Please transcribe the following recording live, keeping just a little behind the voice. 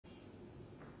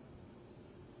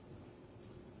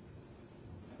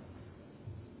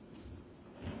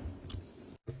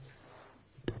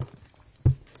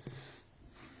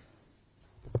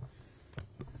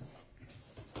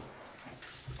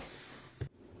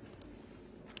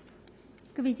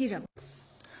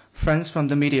Friends from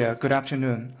the media, good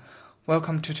afternoon.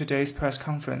 Welcome to today's press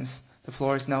conference. The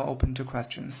floor is now open to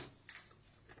questions.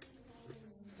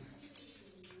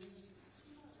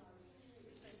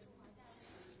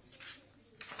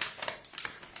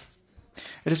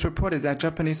 It is reported that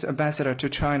Japanese ambassador to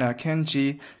China,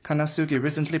 Kenji Kanasugi,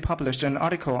 recently published an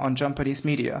article on Japanese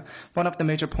media. One of the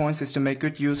major points is to make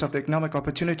good use of the economic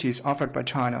opportunities offered by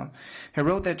China. He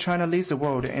wrote that China leads the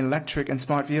world in electric and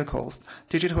smart vehicles,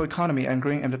 digital economy, and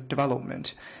green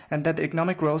development, and that the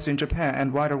economic growth in Japan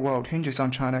and wider world hinges on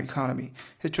China's economy.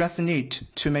 He stressed the need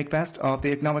to make best of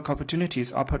the economic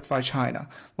opportunities offered by China.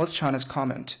 What's China's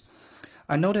comment?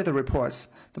 I noted the reports.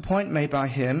 The point made by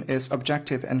him is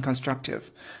objective and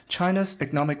constructive. China's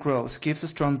economic growth gives a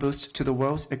strong boost to the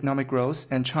world's economic growth,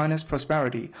 and China's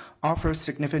prosperity offers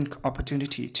significant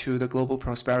opportunity to the global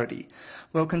prosperity.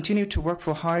 We'll continue to work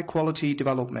for high-quality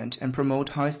development and promote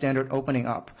high-standard opening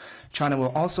up. China will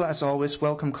also, as always,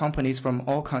 welcome companies from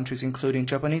all countries, including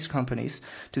Japanese companies,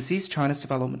 to seize China's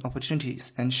development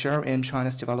opportunities and share in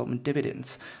China's development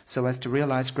dividends so as to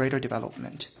realize greater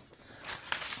development.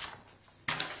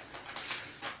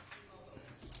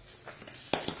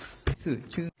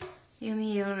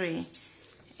 Yomiuri.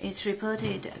 It's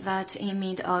reported that in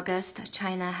mid-August,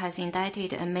 China has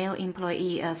indicted a male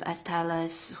employee of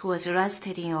Astellas who was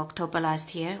arrested in October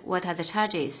last year. What are the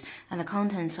charges and the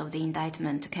contents of the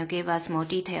indictment? Can you give us more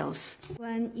details?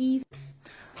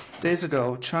 Days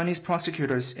ago, Chinese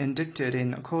prosecutors indicted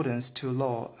in accordance to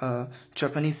law a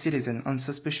Japanese citizen on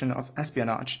suspicion of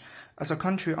espionage. As a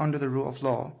country under the rule of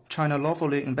law, China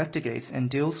lawfully investigates and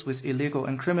deals with illegal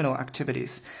and criminal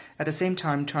activities. At the same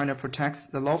time, China protects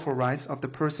the lawful rights of the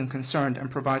person concerned and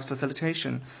provides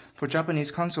facilitation for Japanese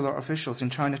consular officials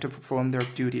in China to perform their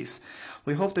duties.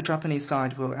 We hope the Japanese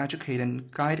side will educate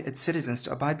and guide its citizens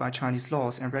to abide by Chinese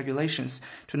laws and regulations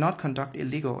to not conduct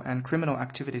illegal and criminal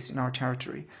activities in our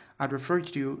territory. I'd refer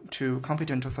you to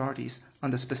competent authorities on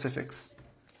the specifics.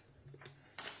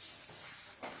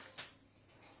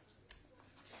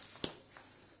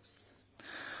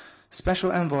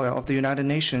 Special Envoy of the United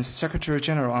Nations Secretary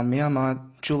General on Myanmar,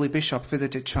 Julie Bishop,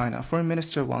 visited China. Foreign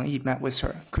Minister Wang Yi met with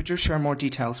her. Could you share more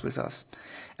details with us?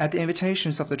 At the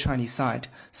invitations of the Chinese side,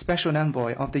 Special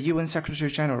Envoy of the UN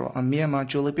Secretary General on Myanmar,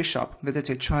 Julie Bishop,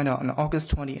 visited China on August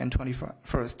 20 and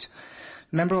 21st.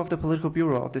 Member of the Political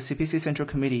Bureau of the CPC Central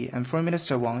Committee and Foreign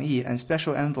Minister Wang Yi and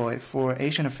Special Envoy for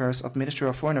Asian Affairs of Ministry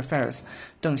of Foreign Affairs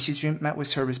Deng Xijun met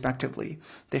with her respectively.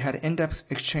 They had an in-depth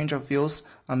exchange of views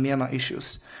on Myanmar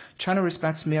issues. China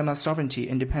respects Myanmar's sovereignty,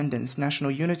 independence,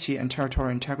 national unity, and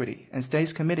territorial integrity, and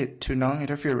stays committed to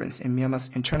non-interference in Myanmar's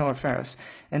internal affairs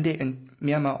and the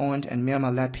Myanmar-owned and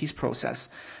Myanmar-led peace process.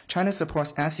 China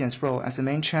supports ASEAN's role as the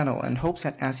main channel and hopes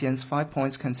that ASEAN's 5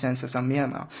 points consensus on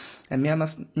Myanmar and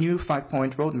Myanmar's new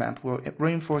 5-point roadmap will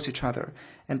reinforce each other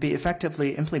and be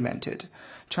effectively implemented.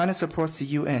 China supports the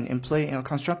UN in playing a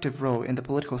constructive role in the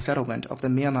political settlement of the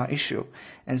Myanmar issue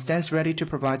and stands ready to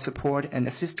provide support and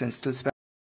assistance to the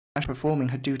performing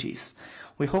her duties.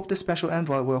 We hope the Special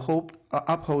Envoy will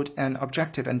uphold an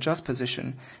objective and just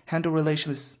position, handle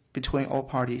relations between all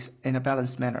parties in a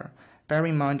balanced manner, bear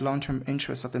in mind long-term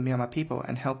interests of the Myanmar people,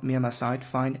 and help Myanmar side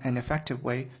find an effective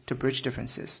way to bridge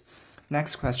differences.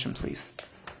 Next question, please.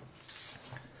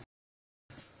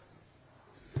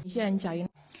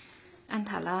 安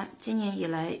塔拉，今年以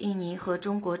来，印尼和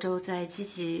中国都在积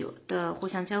极的互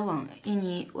相交往。印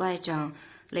尼外长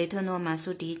雷特诺·马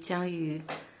苏迪将与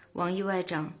王毅外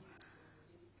长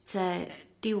在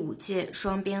第5届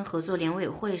双边合作联委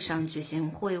会上举行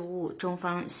会晤，中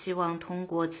方希望通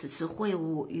过此次会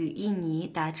晤与印尼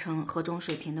达成和中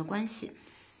水平的关系。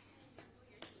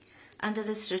Under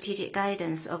the strategic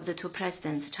guidance of the two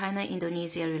presidents,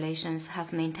 China-Indonesia relations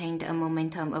have maintained a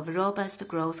momentum of robust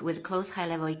growth with close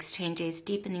high-level exchanges,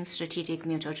 deepening strategic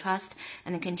mutual trust,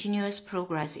 and continuous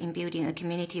progress in building a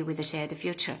community with a shared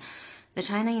future. The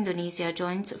China-Indonesia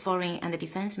Joint Foreign and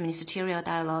Defense Ministerial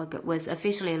Dialogue was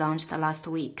officially launched last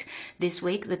week. This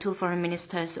week, the two foreign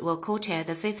ministers will co-chair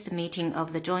the 5th meeting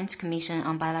of the Joint Commission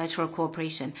on Bilateral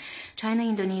Cooperation.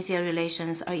 China-Indonesia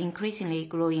relations are increasingly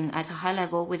growing at a high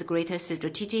level with greater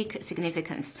strategic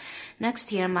significance.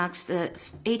 Next year marks the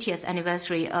 80th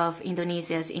anniversary of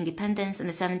Indonesia's independence and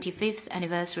the 75th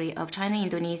anniversary of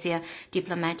China-Indonesia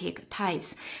diplomatic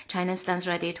ties. China stands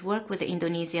ready to work with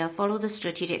Indonesia, follow the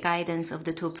strategic guidance of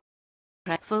the two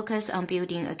focus on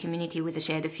building a community with a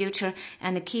shared future,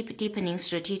 and keep deepening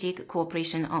strategic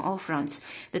cooperation on all fronts.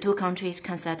 The two countries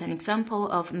can set an example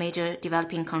of major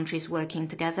developing countries working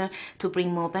together to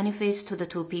bring more benefits to the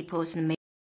two peoples and make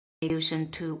a solution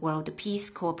to world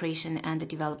peace, cooperation, and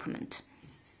development.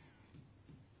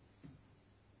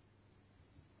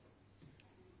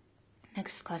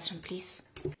 Next question, please.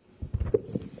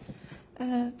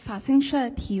 法新社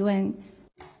提问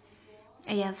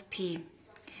AFP.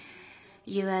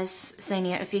 U.S.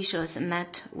 senior officials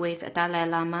met with Dalai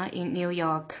Lama in New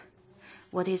York.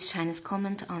 What is China's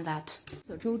comment on that?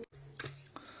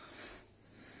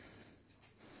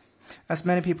 As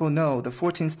many people know, the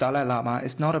 14th Dalai Lama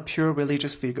is not a pure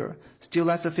religious figure, still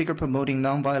less a figure promoting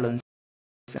nonviolence,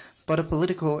 but a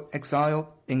political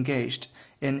exile engaged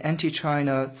in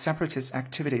anti-China separatist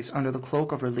activities under the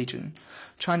cloak of religion.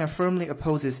 China firmly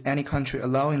opposes any country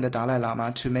allowing the Dalai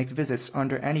Lama to make visits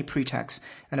under any pretext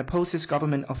and opposes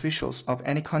government officials of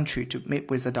any country to meet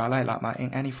with the Dalai Lama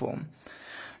in any form.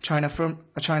 China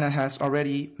has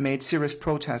already made serious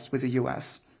protests with the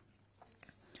U.S.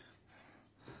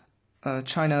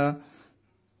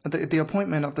 The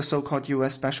appointment of the so-called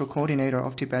U.S. Special Coordinator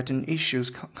of Tibetan Issues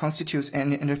constitutes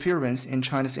an interference in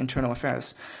China's internal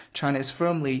affairs. China is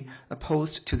firmly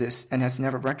opposed to this and has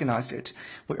never recognized it.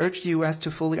 We urge the U.S. to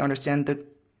fully understand the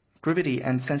gravity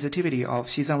and sensitivity of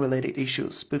Xizang-related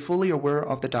issues, be fully aware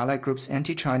of the Dalai Group's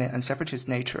anti-China and separatist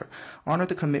nature, honor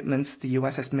the commitments the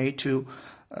U.S. has made to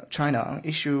China on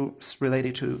issues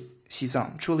related to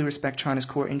Xizang, truly respect China's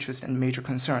core interests and major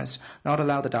concerns, not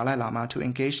allow the Dalai Lama to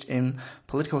engage in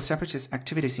political separatist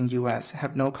activities in U.S.,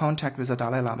 have no contact with the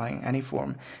Dalai Lama in any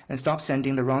form, and stop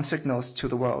sending the wrong signals to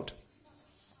the world.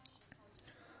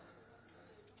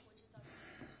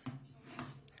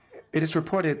 It is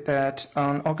reported that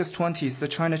on August 20th, the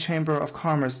China Chamber of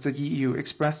Commerce, the EU,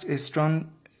 expressed its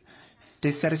strong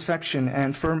dissatisfaction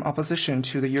and firm opposition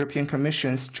to the European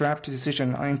Commission's draft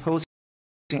decision on imposing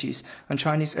on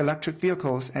Chinese electric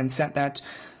vehicles and said that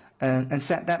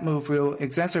move will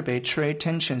exacerbate trade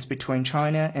tensions between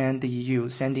China and the EU,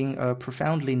 sending a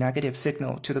profoundly negative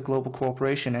signal to the global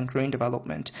cooperation and green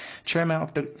development. Chairman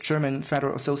of the German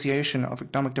Federal Association of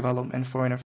Economic Development and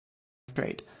Foreign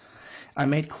Trade. I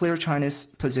made clear China's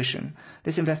position.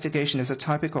 This investigation is a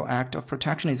typical act of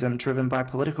protectionism driven by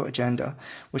political agenda,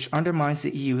 which undermines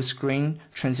the EU's green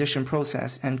transition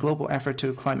process and global effort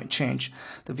to climate change.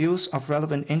 The views of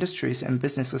relevant industries and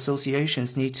business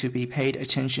associations need to be paid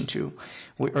attention to.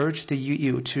 We urge the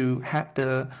EU to have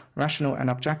the rational and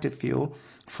objective view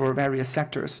for various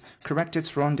sectors, correct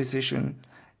its wrong decision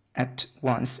at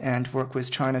once, and work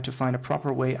with China to find a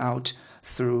proper way out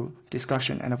through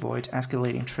discussion and avoid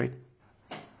escalating trade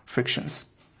frictions.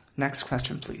 Next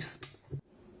question, please.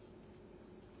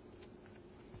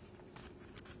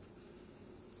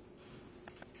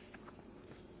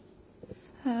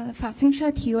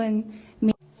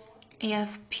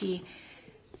 AFP.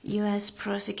 U.S.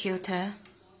 prosecutor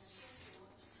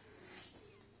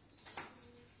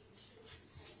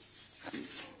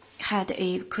had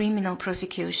a criminal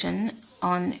prosecution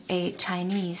on a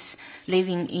Chinese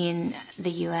living in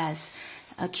the U.S.,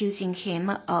 accusing him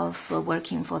of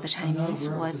working for the Chinese.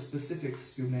 What the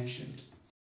specifics you mentioned?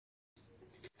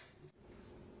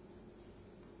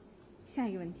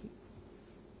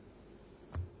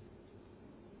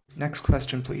 Next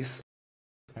question, please.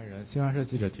 新华社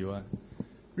记者提问：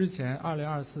日前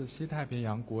，2024西太平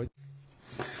洋国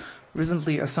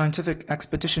Recently, a scientific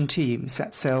expedition team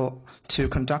set sail to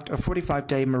conduct a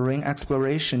 45-day marine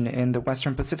exploration in the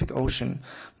Western Pacific Ocean.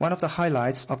 One of the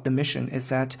highlights of the mission is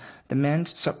that the manned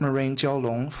submarine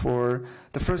Jiaolong, for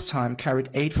the first time, carried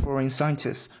 8 foreign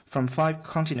scientists from 5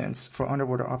 continents for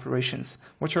underwater operations.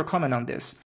 What's your comment on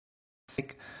this?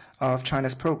 Of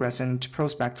China's progress and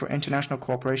prospect for international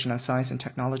cooperation on science and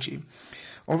technology.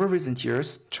 Over recent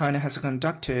years, China has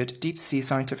conducted deep-sea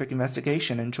scientific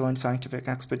investigation and joint scientific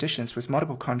expeditions with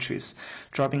multiple countries,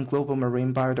 driving global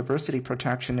marine biodiversity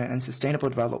protection and sustainable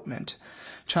development.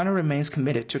 China remains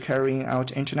committed to carrying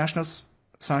out international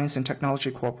science and technology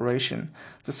cooperation.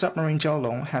 The submarine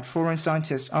Jiaolong had foreign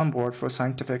scientists on board for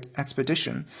scientific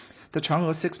expedition. The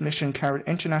Chang'e 6 mission carried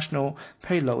international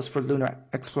payloads for lunar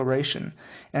exploration,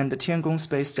 and the Tiangong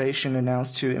space station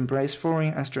announced to embrace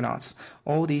foreign astronauts.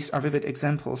 All these are vivid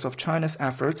examples of China's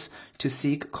efforts to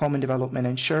seek common development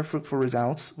and share fruitful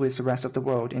results with the rest of the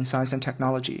world in science and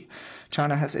technology.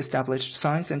 China has established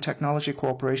science and technology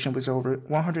cooperation with over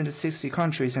 160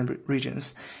 countries and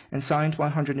regions, and signed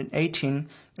 118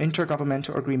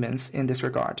 intergovernmental agreements in this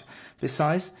regard.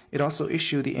 Besides, it also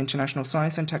issued the International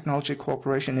Science and Technology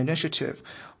Cooperation Initiative,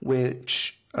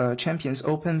 which champions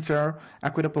open, fair,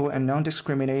 equitable, and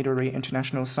non-discriminatory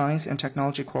international science and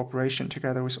technology cooperation.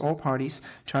 Together with all parties,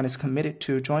 China is committed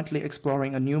to jointly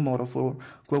exploring a new model for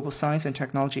global science and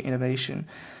technology innovation.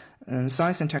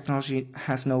 Science and technology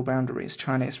has no boundaries.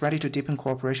 China is ready to deepen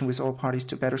cooperation with all parties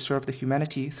to better serve the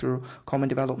humanity through common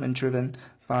development driven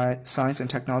by science and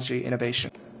technology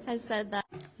innovation. has said that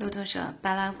路透社，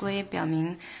巴拉圭表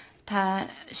明他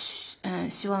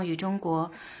希望与中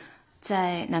国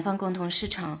在南方共同市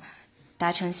场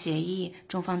达成协议，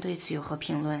中方对此有何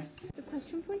评论？ The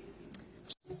question, please.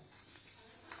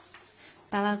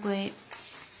 巴拉圭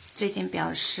最近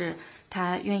表示，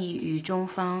他愿意与中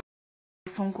方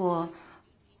通过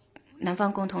南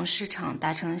方共同市场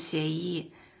达成协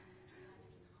议。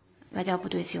外交部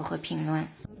对此有何评论？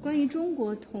关于中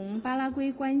国同巴拉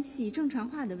圭关系正常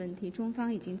化的问题，中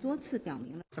方已经多次表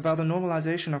明了。 About the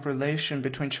normalization of relation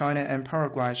between China and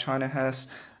Paraguay, China has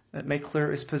made clear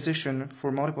its position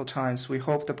for multiple times. We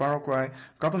hope the Paraguay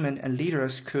government and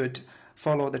leaders could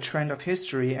follow the trend of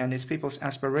history and its people's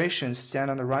aspirations, stand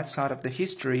on the right side of the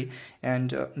history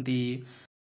and the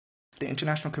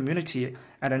international community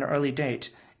at an early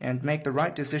date, and make the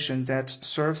right decision that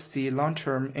serves the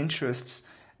long-term interests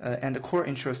and the core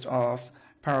interest of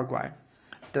Paraguay.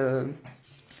 The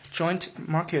joint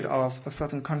market of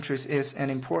southern countries is an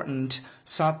important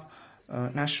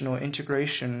sub-national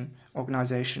integration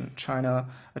organization. China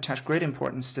attaches great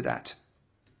importance to that.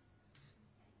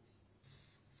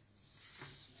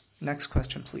 Next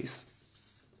question, please.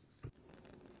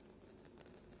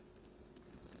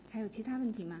 还有其他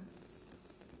问题吗？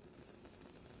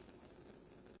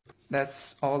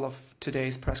 That's all of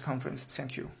today's press conference.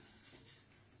 Thank you.